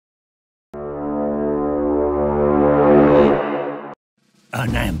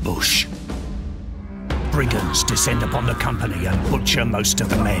An ambush. Brigands descend upon the company and butcher most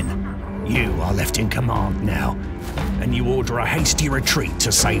of the men. You are left in command now, and you order a hasty retreat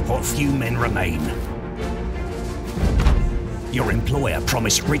to save what few men remain. Your employer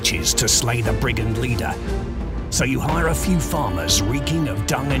promised riches to slay the brigand leader, so you hire a few farmers reeking of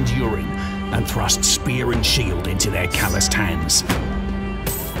dung and urine and thrust spear and shield into their calloused hands.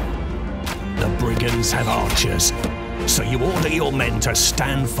 The brigands have archers, so you order your men to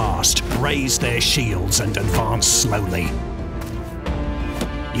stand fast, raise their shields and advance slowly.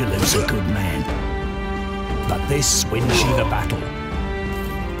 You lose a good man, but this wins you the battle.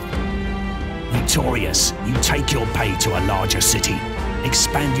 Victorious, you take your pay to a larger city,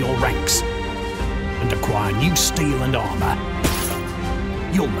 expand your ranks, and acquire new steel and armor.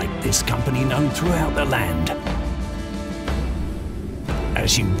 You'll make this company known throughout the land.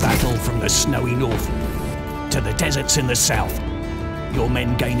 As you battle from the snowy north to the deserts in the south, your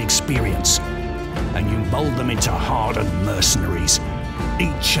men gain experience, and you mold them into hardened mercenaries,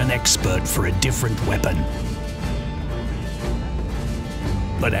 each an expert for a different weapon.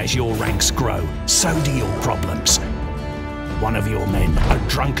 But as your ranks grow, so do your problems. One of your men, a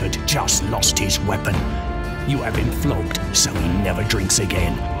drunkard, just lost his weapon. You have him flogged, so he never drinks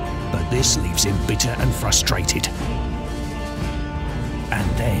again. But this leaves him bitter and frustrated. And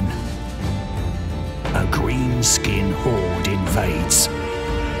then, a green-skin horde invades.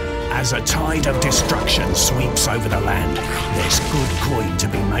 As a tide of destruction sweeps over the land, there's good coin to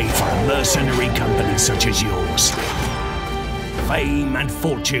be made for a mercenary company such as yours. Fame and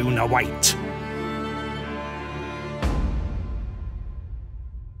fortune await.